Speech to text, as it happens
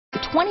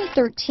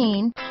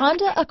2013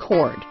 Honda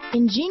Accord.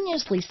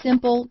 Ingeniously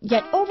simple,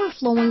 yet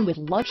overflowing with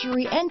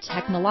luxury and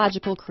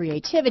technological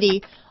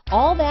creativity,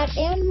 all that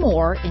and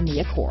more in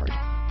the Accord.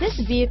 This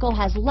vehicle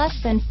has less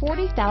than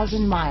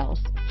 40,000 miles.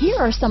 Here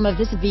are some of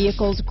this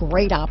vehicle's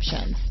great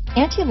options: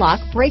 anti-lock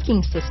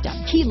braking system,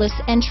 keyless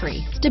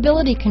entry,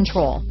 stability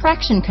control,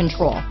 traction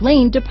control,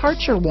 lane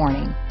departure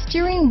warning,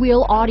 steering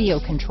wheel audio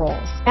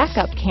controls,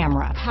 backup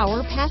camera,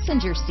 power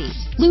passenger seat,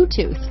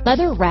 Bluetooth,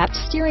 leather-wrapped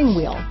steering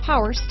wheel,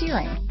 power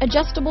steering,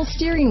 adjustable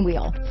steering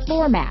wheel,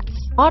 floor mats,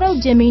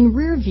 auto-dimming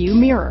rear view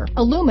mirror,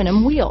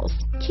 aluminum wheels,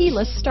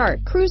 keyless start,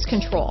 cruise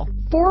control,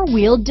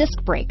 four-wheel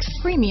disc brakes,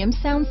 premium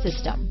sound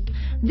system.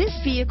 This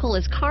vehicle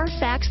is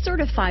Carfax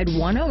certified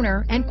one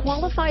owner and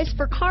qualifies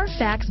for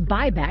Carfax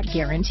buyback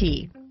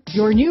guarantee.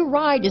 Your new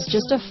ride is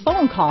just a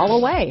phone call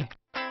away.